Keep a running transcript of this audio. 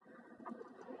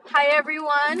Hi,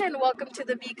 everyone, and welcome to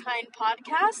the Be Kind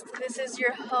podcast. This is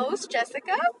your host,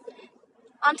 Jessica.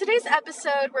 On today's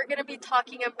episode, we're going to be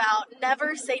talking about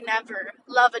Never Say Never,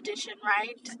 Love Edition,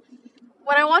 right?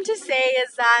 What I want to say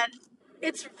is that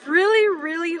it's really,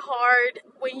 really hard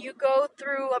when you go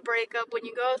through a breakup, when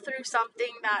you go through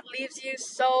something that leaves you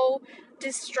so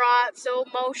distraught, so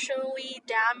emotionally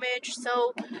damaged,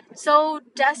 so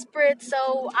desperate,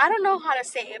 so I don't know how to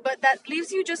say it, but that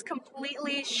leaves you just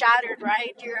completely shattered,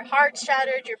 right? Your heart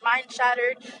shattered, your mind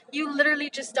shattered. You literally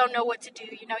just don't know what to do.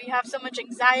 You have so much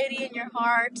anxiety in your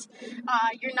heart.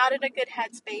 You're not in a good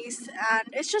headspace, and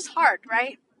it's just hard,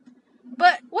 right?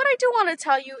 But what I do want to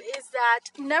tell you is that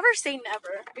never say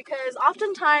never, because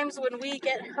oftentimes when we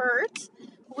get hurt,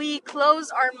 we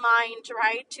close our mind,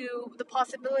 right, to the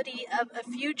possibility of a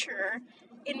future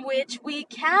in which we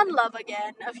can love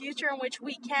again, a future in which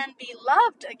we can be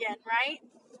loved again, right?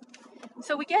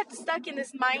 So we get stuck in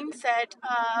this mindset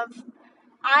of,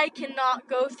 I cannot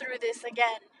go through this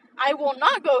again. I will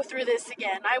not go through this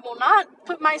again. I will not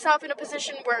put myself in a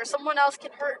position where someone else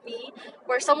can hurt me,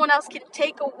 where someone else can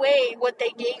take away what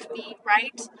they gave me,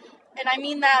 right? And I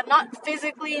mean that not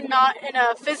physically, not in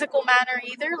a physical manner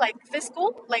either, like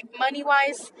fiscal, like money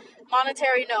wise,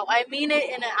 monetary, no. I mean it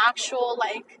in an actual,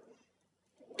 like,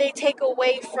 they take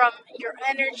away from your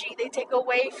energy, they take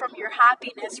away from your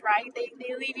happiness, right? They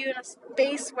leave you in a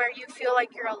space where you feel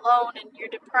like you're alone and you're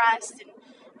depressed and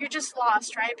you're just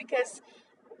lost, right? Because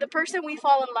the person we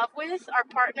fall in love with, our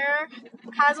partner,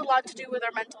 has a lot to do with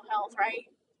our mental health, right?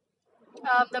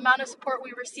 The amount of support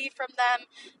we receive from them,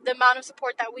 the amount of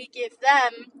support that we give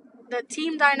them, the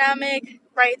team dynamic,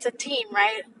 right? It's a team,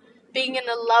 right? Being in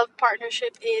a love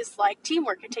partnership is like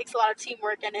teamwork. It takes a lot of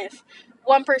teamwork, and if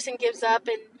one person gives up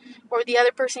or the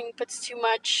other person puts too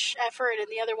much effort and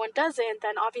the other one doesn't,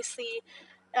 then obviously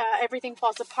everything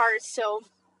falls apart. So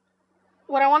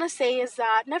what I want to say is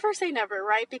that never say never,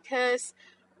 right? Because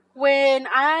when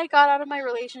I got out of my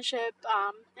relationship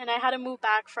and I had to move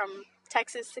back from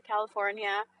Texas to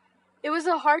California, it was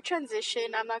a hard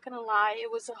transition. I'm not gonna lie. It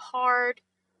was a hard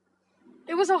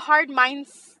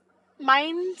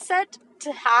mindset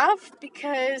to have,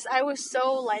 because I was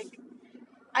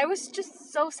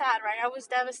just so sad, right? I was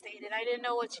devastated. I didn't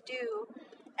know what to do.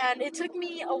 And it took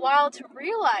me a while to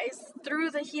realize through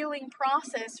the healing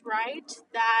process, right,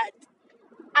 that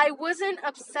I wasn't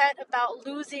upset about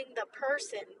losing the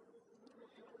person.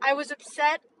 I was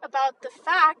upset about the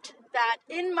fact that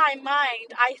in my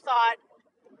mind I thought,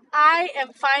 I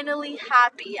am finally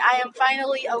happy. I am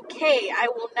finally okay. I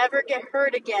will never get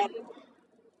hurt again.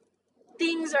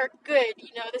 Things are good.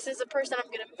 This is a person I'm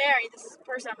going to marry. This is a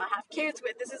person I'm going to have kids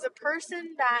with. This is a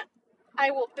person that I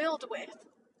will build with.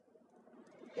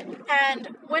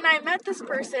 And when I met this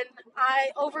person,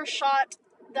 I overshot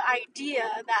the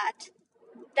idea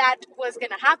that was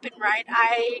going to happen, right?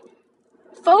 I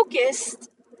focused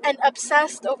and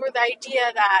obsessed over the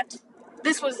idea that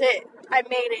this was it. I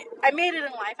made it. I made it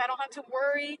in life. I don't have to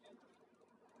worry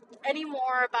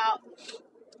anymore about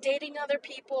dating other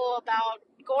people, about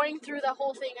going through the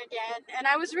whole thing again. And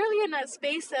I was really in a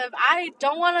space of, I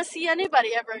don't want to see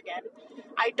anybody ever again.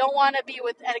 I don't want to be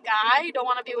with a guy. I don't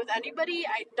want to be with anybody.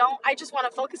 I just want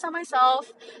to focus on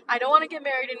myself. I don't want to get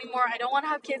married anymore. I don't want to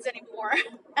have kids anymore.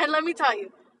 And let me tell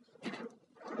you,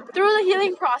 through the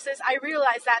healing process, I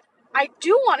realized that I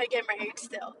do want to get married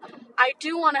still. I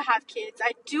do want to have kids.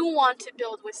 I do want to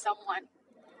build with someone.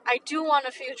 I do want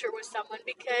a future with someone,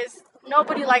 because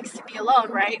nobody likes to be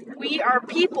alone, right? We are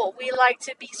people. We like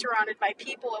to be surrounded by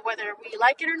people, whether we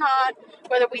like it or not,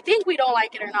 whether we think we don't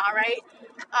like it or not, right?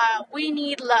 We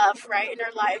need love, right, in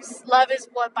our lives. Love is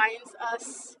what binds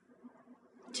us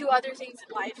to other things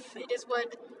in life. It is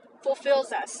what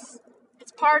fulfills us.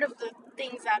 It's part of the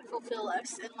things that fulfill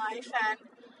us in life. And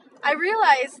I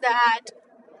realized that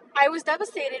I was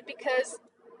devastated because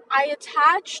I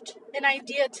attached an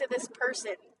idea to this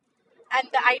person, and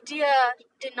the idea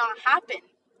did not happen.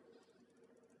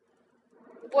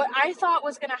 What I thought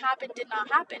was going to happen did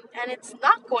not happen, and it's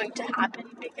not going to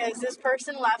happen, because this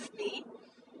person left me,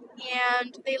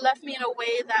 and they left me in a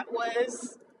way that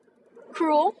was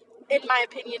cruel. In my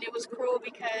opinion, it was cruel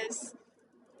because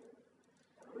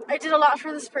I did a lot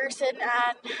for this person,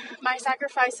 and my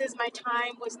sacrifices, my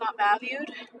time was not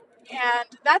valued.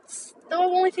 And that's the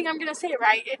only thing I'm going to say,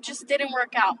 right? It just didn't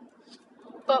work out.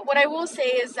 But what I will say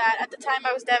is that at the time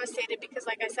I was devastated because,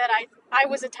 like I said, I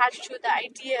was attached to the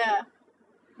idea,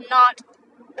 not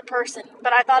the person.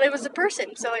 But I thought it was the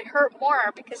person, so it hurt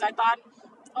more because I thought,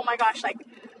 oh my gosh, like,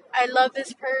 I love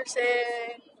this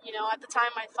person. At the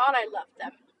time I thought I loved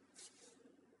them.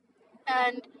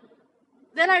 And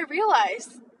then I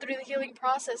realized through the healing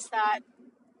process that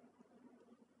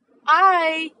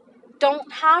I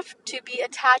don't have to be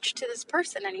attached to this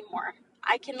person anymore.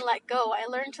 I can let go. I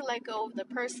learned to let go of the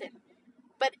person.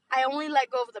 But I only let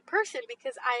go of the person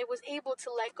because I was able to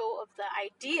let go of the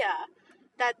idea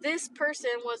that this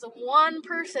person was one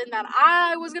person that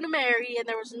I was going to marry, and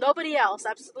there was nobody else,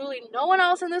 absolutely no one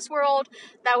else in this world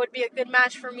that would be a good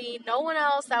match for me, no one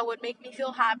else that would make me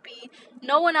feel happy,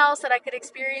 no one else that I could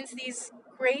experience these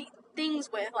great things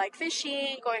with, like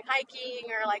fishing, going hiking,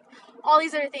 or like all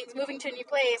these other things, moving to a new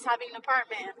place, having an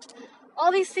apartment,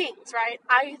 all these things, right?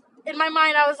 In my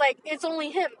mind, I was like, it's only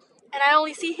him, and I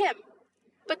only see him.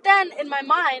 But then in my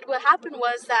mind, what happened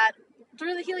was that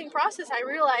through the healing process, I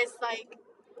realized, like,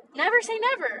 never say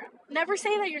never. Never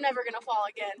say that you're never going to fall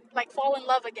again. Like, fall in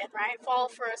love again, right? Fall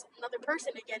for another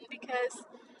person again. Because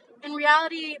in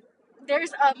reality,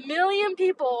 there's a million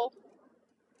people,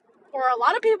 or a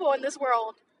lot of people in this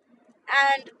world.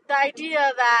 And the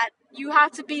idea that you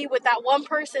have to be with that one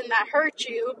person that hurt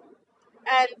you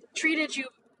and treated you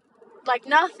like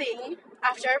nothing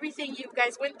after everything you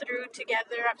guys went through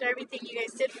together, after everything you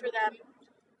guys did for them.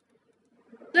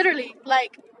 Literally,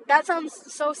 like, that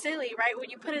sounds so silly, right? When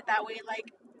you put it that way,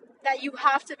 like, that you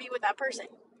have to be with that person.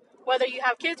 Whether you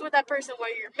have kids with that person,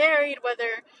 whether you're married,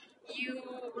 whether you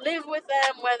live with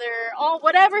them,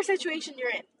 whatever situation you're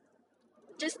in.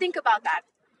 Just think about that.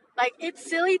 Like, it's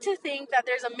silly to think that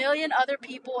there's a million other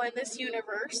people in this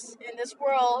universe, in this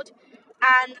world,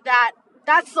 and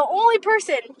that's the only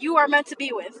person you are meant to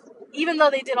be with. Even though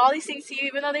they did all these things to you,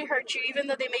 even though they hurt you, even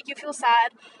though they make you feel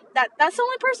sad, that's the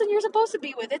only person you're supposed to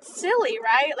be with. It's silly,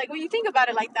 right? Like, when you think about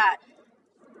it like that,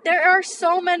 there are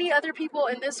so many other people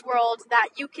in this world that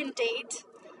you can date.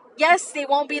 Yes, they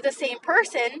won't be the same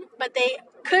person, but they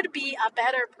could be a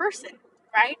better person,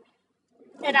 right?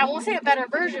 And I won't say a better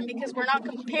version because we're not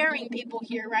comparing people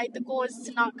here, right? The goal is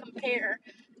to not compare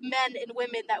men and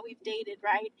women that we've dated,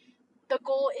 right? The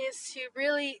goal is to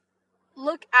really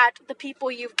look at the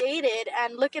people you've dated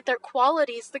and look at their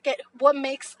qualities, look at what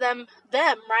makes them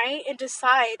them, right? And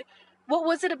decide, what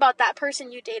was it about that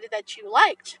person you dated that you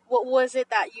liked? What was it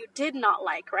that you did not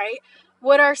like, right?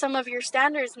 What are some of your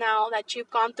standards now that you've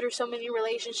gone through so many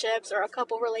relationships or a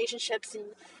couple relationships,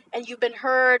 and you've been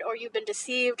hurt or you've been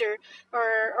deceived,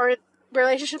 or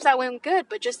relationships that went good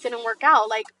but just didn't work out?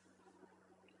 Like,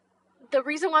 the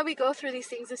reason why we go through these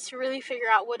things is to really figure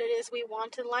out what it is we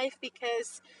want in life,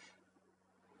 because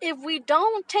if we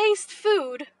don't taste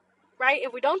food, right?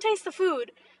 If we don't taste the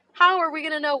food, how are we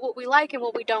going to know what we like and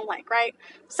what we don't like, right?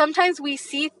 Sometimes we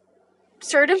see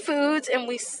certain foods and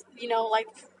like,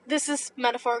 this is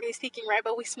metaphorically speaking, right?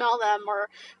 But we smell them or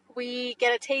we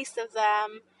get a taste of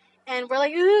them and we're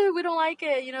like, ooh, we don't like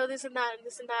it, this and that and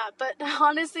this and that. But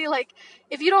honestly, like,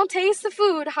 if you don't taste the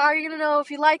food, how are you going to know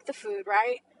if you like the food,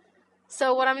 right?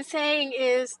 So what I'm saying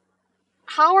is,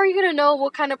 how are you going to know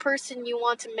what kind of person you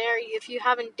want to marry if you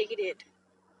haven't dated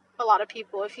a lot of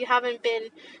people, if you haven't been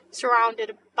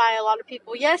surrounded by a lot of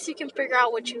people? Yes, you can figure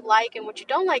out what you like and what you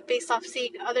don't like based off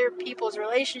seeing other people's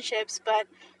relationships, but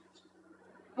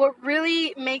what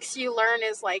really makes you learn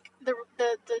is, like, the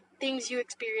things you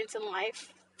experience in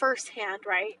life firsthand,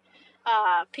 right?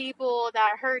 People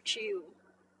that hurt you,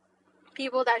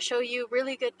 people that show you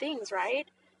really good things, right?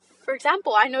 For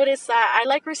example, I noticed that I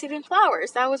like receiving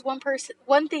flowers. That was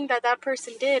one thing that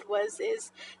person did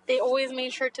is they always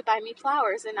made sure to buy me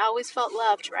flowers, and I always felt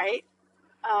loved, right?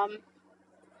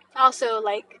 Also,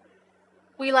 like,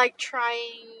 we like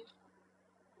trying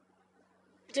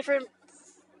different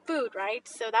food, right?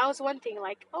 So that was one thing,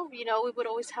 like, we would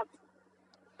always have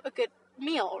a good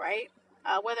meal, right?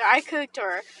 Whether I cooked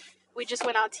or we just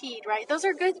went out to eat, right? Those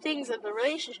are good things of the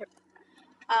relationship.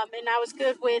 And I was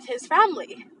good with his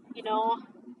family,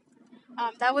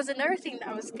 that was another thing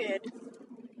that was good,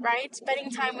 right? Spending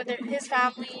time with his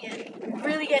family and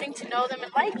really getting to know them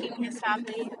and liking his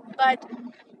family. But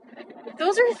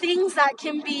those are things that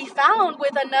can be found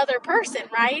with another person,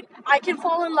 right? I can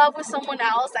fall in love with someone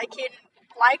else. I can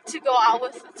like to go out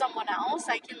with someone else.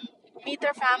 I can meet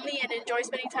their family and enjoy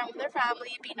spending time with their family,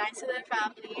 be nice to their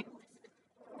family.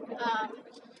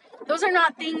 Those are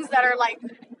not things that are, like,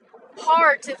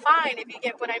 hard to find, if you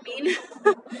get what I mean.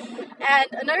 And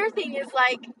another thing is,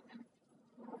 like,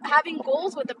 having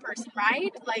goals with a person,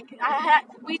 right? Like,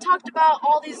 we talked about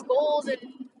all these goals and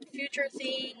future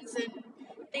things and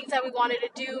things that we wanted to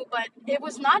do, but it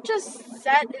was not just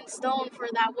set in stone for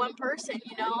that one person,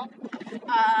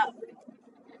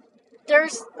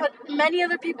 there's many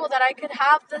other people that I could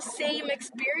have the same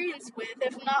experience with,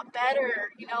 if not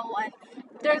better, and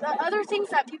there's other things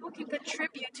that people can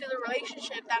contribute to the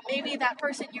relationship that maybe that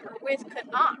person you were with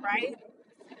could not, right?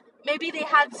 maybe they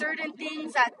had certain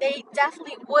things that they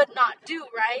definitely would not do,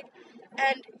 right?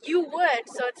 And you would.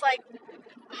 So it's like,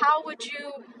 how would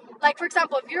you, like, for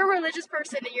example, if you're a religious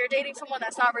person and you're dating someone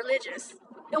that's not religious,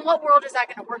 in what world is that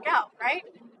going to work out, right?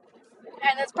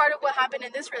 And that's part of what happened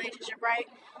in this relationship, right?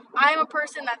 I'm a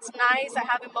person that's nice. I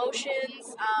have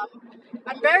emotions.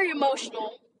 I'm very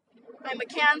emotional. I'm a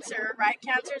Cancer, right?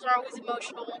 Cancers are always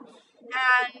emotional.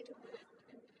 And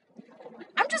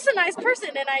I'm just a nice person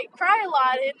and I cry a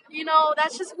lot. And,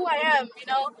 that's just who I am.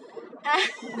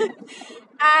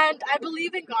 And I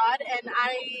believe in God and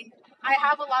I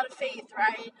have a lot of faith,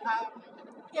 right?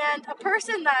 And a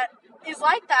person that is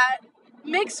like that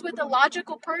mixed with a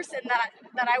logical person that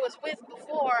I was with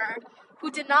before who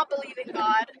did not believe in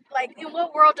God, like, in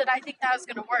what world did I think that was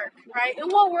going to work, right? In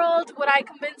what world would I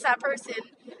convince that person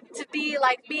to be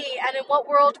like me, and in what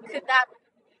world could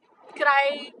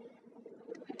I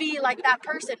be like that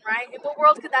person, right? In what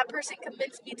world could that person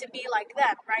convince me to be like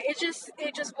them, right? It just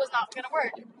was not going to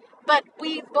work. But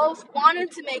we both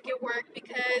wanted to make it work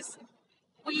because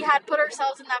we had put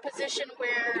ourselves in that position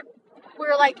where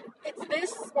we're like, it's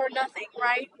this or nothing,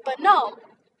 right? But no,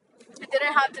 it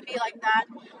didn't have to be like that.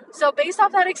 So based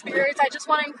off that experience, I just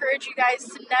want to encourage you guys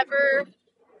to never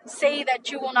say that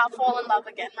you will not fall in love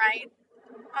again, right?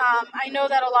 I know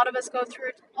that a lot of us go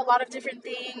through a lot of different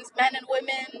things, men and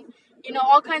women,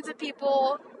 all kinds of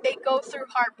people, they go through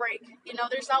heartbreak.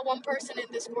 There's not one person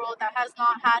in this world that has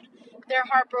not had their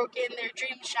heart broken, their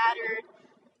dreams shattered,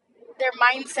 their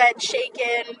mindset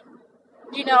shaken.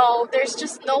 There's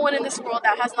just no one in this world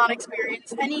that has not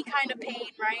experienced any kind of pain,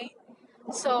 right?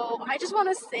 So I just want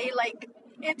to say, like,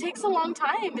 it takes a long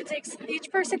time.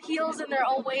 Each person heals in their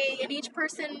own way, and each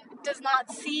person does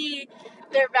not see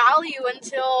their value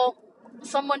until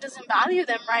someone doesn't value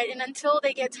them, right? And until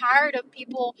they get tired of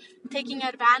people taking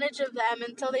advantage of them,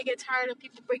 until they get tired of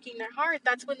people breaking their heart,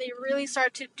 that's when they really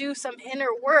start to do some inner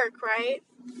work, right?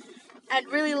 And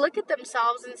really look at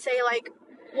themselves and say, like,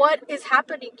 what is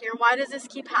happening here? Why does this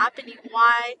keep happening?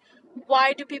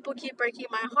 Why do people keep breaking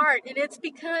my heart? And it's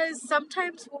because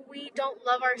sometimes when we don't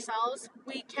love ourselves,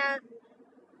 we can't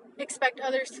expect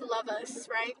others to love us,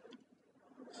 right?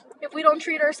 If we don't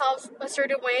treat ourselves a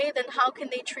certain way, then how can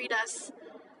they treat us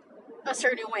a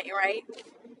certain way, right?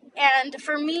 And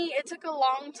for me, it took a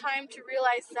long time to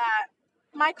realize that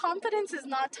my confidence is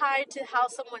not tied to how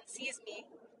someone sees me.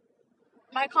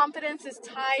 My confidence is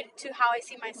tied to how I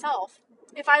see myself.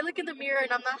 If I look in the mirror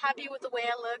and I'm not happy with the way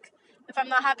I look, if I'm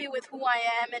not happy with who I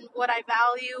am and what I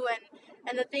value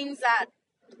and the things that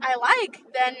I like,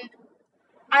 then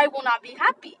I will not be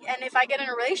happy. And if I get in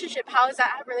a relationship, how is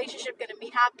that relationship going to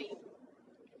be happy?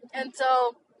 And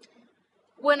so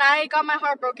when I got my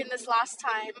heart broken this last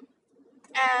time,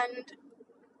 and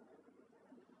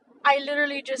I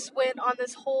literally just went on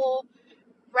this whole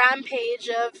rampage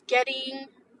of getting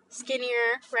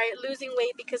skinnier, right? Losing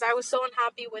weight because I was so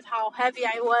unhappy with how heavy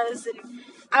I was, and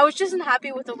I was just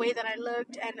unhappy with the way that I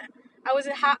looked, and I was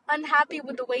unhappy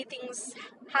with the way things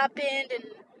happened, and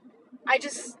I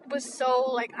just was so,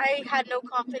 like, I had no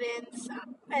confidence,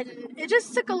 and it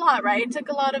just took a lot, right? It took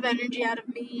a lot of energy out of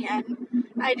me, and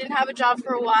I didn't have a job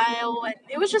for a while, and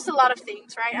it was just a lot of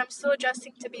things, right? I'm still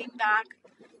adjusting to being back.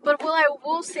 But what I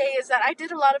will say is that I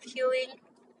did a lot of healing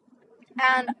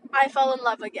and I fell in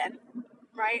love again,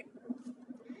 right?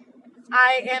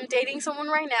 I am dating someone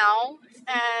right now,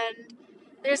 and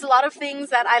there's a lot of things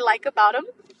that I like about him,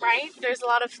 right? There's a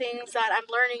lot of things that I'm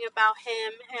learning about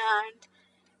him, and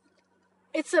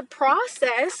it's a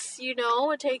process,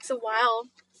 it takes a while,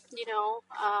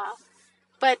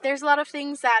 but there's a lot of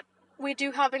things that we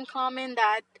do have in common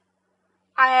that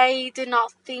I did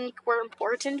not think were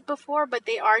important before, but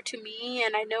they are to me,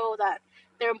 and I know that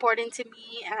they're important to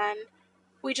me, and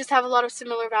we just have a lot of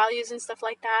similar values and stuff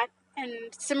like that,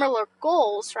 and similar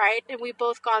goals, right? And we've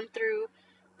both gone through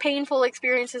painful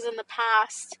experiences in the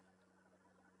past,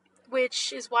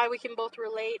 which is why we can both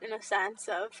relate in a sense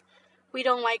of we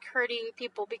don't like hurting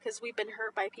people because we've been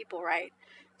hurt by people, right?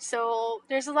 So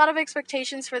there's a lot of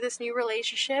expectations for this new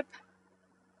relationship,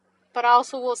 but I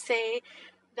also will say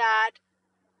that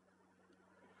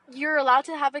you're allowed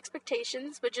to have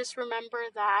expectations, but just remember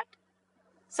that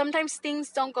sometimes things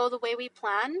don't go the way we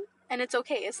plan, and it's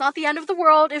okay. It's not the end of the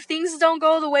world. If things don't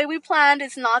go the way we planned,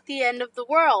 it's not the end of the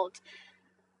world.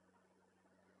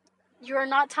 You are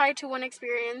not tied to one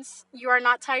experience. You are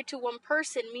not tied to one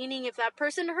person, meaning if that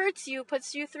person hurts you,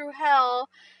 puts you through hell,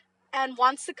 and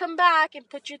wants to come back and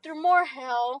put you through more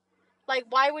hell, like,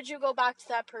 why would you go back to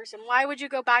that person? Why would you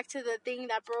go back to the thing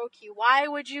that broke you? Why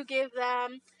would you give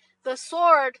them the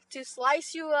sword to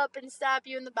slice you up and stab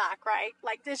you in the back, right?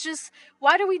 Like, it's just,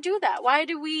 why do we do that? Why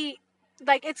do we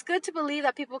Like, it's good to believe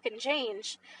that people can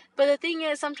change, but the thing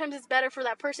is, sometimes it's better for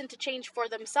that person to change for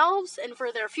themselves and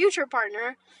for their future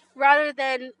partner, rather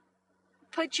than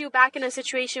put you back in a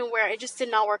situation where it just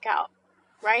did not work out,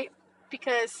 right?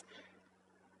 Because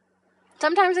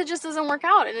sometimes it just doesn't work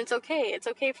out, and it's okay. It's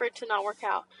okay for it to not work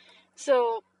out.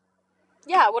 So,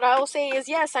 yeah, what I will say is,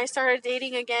 yes, I started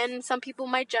dating again. Some people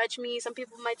might judge me. Some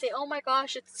people might say, oh my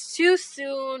gosh, it's too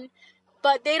soon.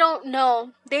 But they don't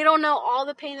know. They don't know all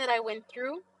the pain that I went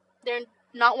through. They're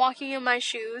not walking in my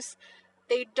shoes.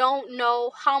 They don't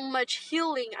know how much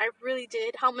healing I really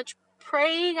did, how much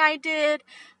praying I did,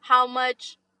 how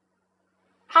much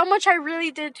I really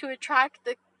did to attract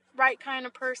the right kind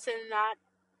of person that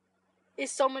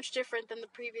is so much different than the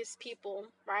previous people,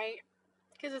 right?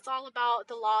 Because it's all about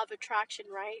the law of attraction,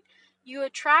 right? You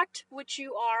attract what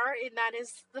you are, and that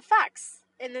is the facts.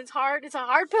 And it's a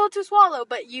hard pill to swallow,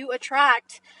 but you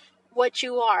attract what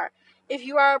you are. If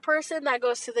you are a person that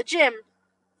goes to the gym,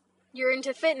 you're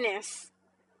into fitness,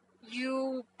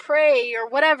 you pray or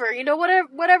whatever,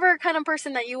 whatever kind of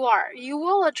person that you are, you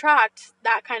will attract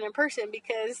that kind of person,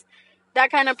 because that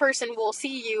kind of person will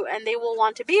see you and they will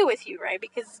want to be with you, right?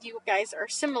 Because you guys are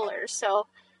similar. So,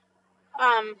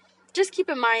 just keep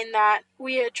in mind that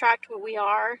we attract what we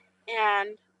are,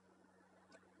 and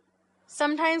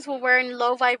sometimes when we're in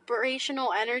low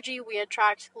vibrational energy, we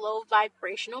attract low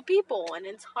vibrational people, and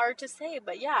it's hard to say,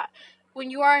 but yeah,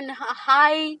 when you are in a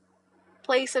high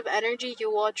place of energy, you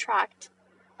will attract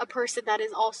a person that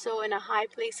is also in a high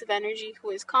place of energy, who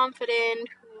is confident,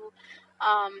 who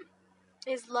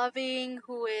is loving,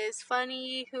 who is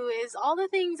funny, who is all the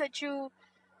things that you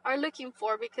are looking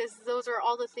for, because those are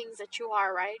all the things that you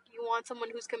are, right? You want someone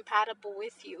who's compatible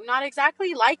with you, not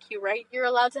exactly like you, right? You're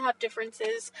allowed to have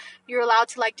differences, you're allowed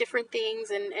to like different things,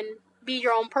 and be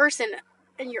your own person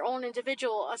and your own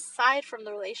individual aside from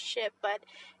the relationship, but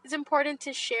it's important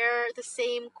to share the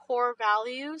same core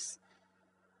values,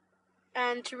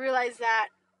 and to realize that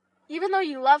even though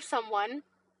you love someone,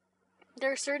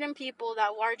 there are certain people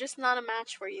that are just not a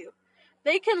match for you.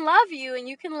 They can love you and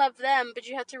you can love them, but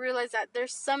you have to realize that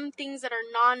there's some things that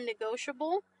are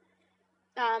non-negotiable.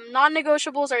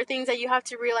 Non-negotiables are things that you have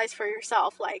to realize for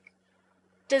yourself. Like,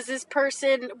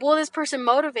 will this person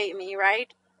motivate me,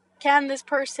 right? Can this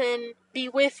person be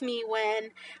with me when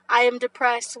I am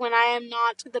depressed, when I am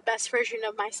not the best version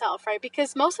of myself, right?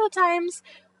 Because most of the times,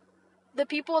 the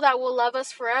people that will love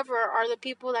us forever are the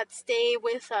people that stay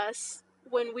with us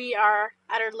when we are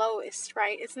at our lowest,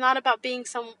 right? It's not about being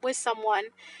with someone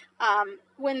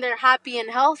when they're happy and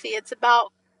healthy. It's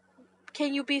about,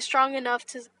 can you be strong enough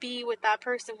to be with that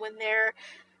person when they're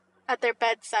at their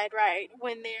bedside, right?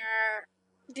 When they're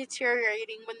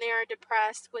deteriorating, when they are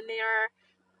depressed, when they are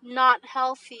not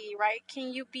healthy, right?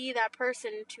 Can you be that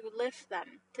person to lift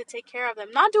them, to take care of them?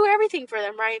 Not do everything for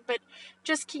them, right? But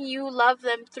just, can you love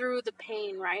them through the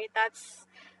pain, right?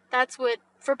 That's what,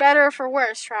 for better or for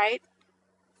worse, right?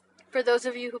 For those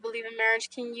of you who believe in marriage,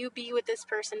 can you be with this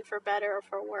person for better or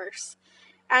for worse?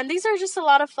 And these are just a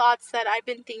lot of thoughts that I've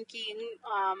been thinking.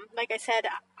 Like I said,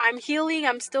 I'm healing.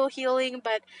 I'm still healing,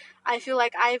 but I feel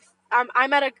like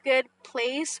I'm at a good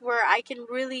place where I can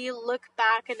really look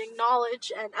back and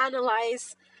acknowledge and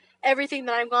analyze everything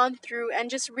that I've gone through, and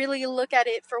just really look at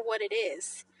it for what it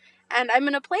is. And I'm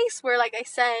in a place where, like I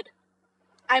said,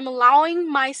 I'm allowing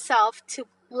myself to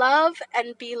love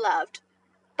and be loved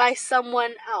by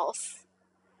someone else.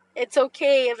 It's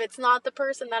okay if it's not the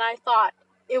person that I thought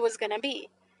it was going to be,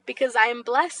 because I am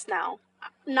blessed now.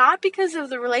 Not because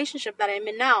of the relationship that I'm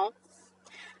in now.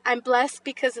 I'm blessed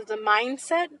because of the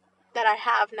mindset that I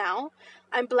have now.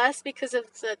 I'm blessed because of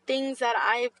the things that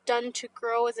I've done to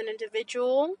grow as an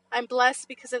individual. I'm blessed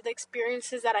because of the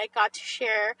experiences that I got to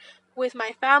share with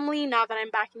my family now that I'm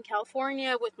back in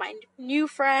California, with my new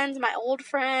friends, my old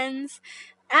friends,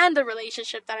 and the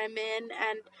relationship that I'm in,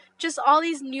 and just all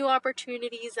these new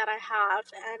opportunities that I have.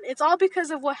 And it's all because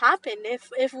of what happened.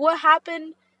 If what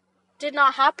happened did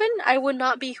not happen, I would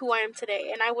not be who I am today,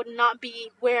 and I would not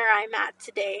be where I'm at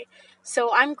today.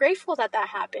 So I'm grateful that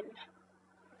happened,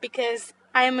 because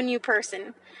I am a new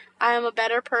person. I am a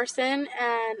better person,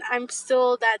 and I'm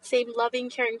still that same loving,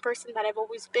 caring person that I've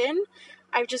always been.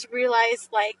 I've just realized,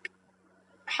 like,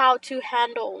 how to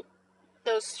handle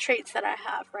those traits that I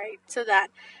have, right? So that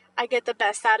I get the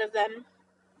best out of them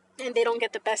and they don't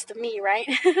get the best of me, right?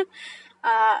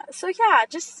 So yeah,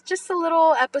 just a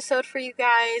little episode for you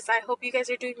guys. I hope you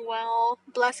guys are doing well.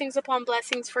 Blessings upon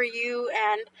blessings for you,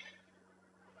 and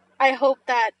I hope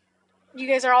that you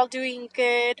guys are all doing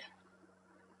good.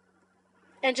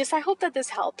 And just, I hope that this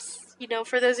helps,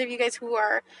 for those of you guys who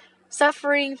are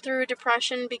suffering through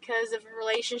depression because of a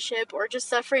relationship, or just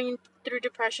suffering through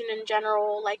depression in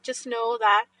general, like, just know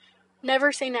that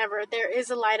never say never. There is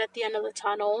a light at the end of the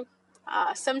tunnel.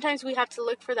 Sometimes we have to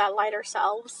look for that light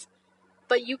ourselves,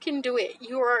 but you can do it.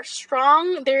 You are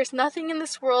strong. There's nothing in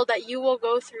this world that you will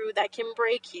go through that can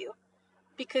break you,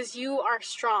 because you are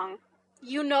strong.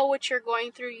 You know what you're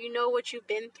going through. You know what you've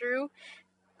been through.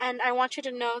 And I want you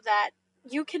to know that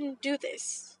you can do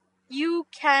this. You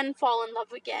can fall in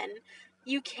love again.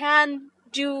 You can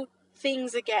do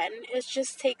things again. It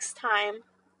just takes time.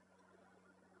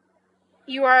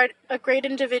 You are a great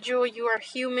individual. You are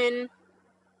human.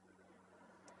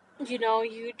 You know,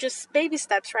 you just baby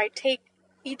steps, right? Take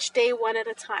each day one at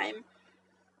a time.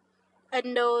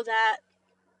 And know that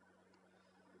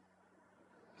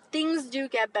things do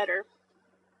get better.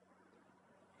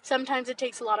 Sometimes it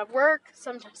takes a lot of work.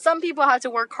 Some people have to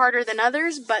work harder than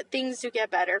others, but things do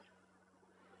get better.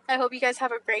 I hope you guys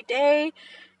have a great day.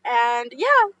 And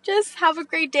yeah, just have a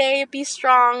great day. Be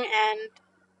strong. And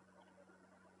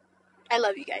I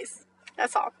love you guys.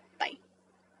 That's all.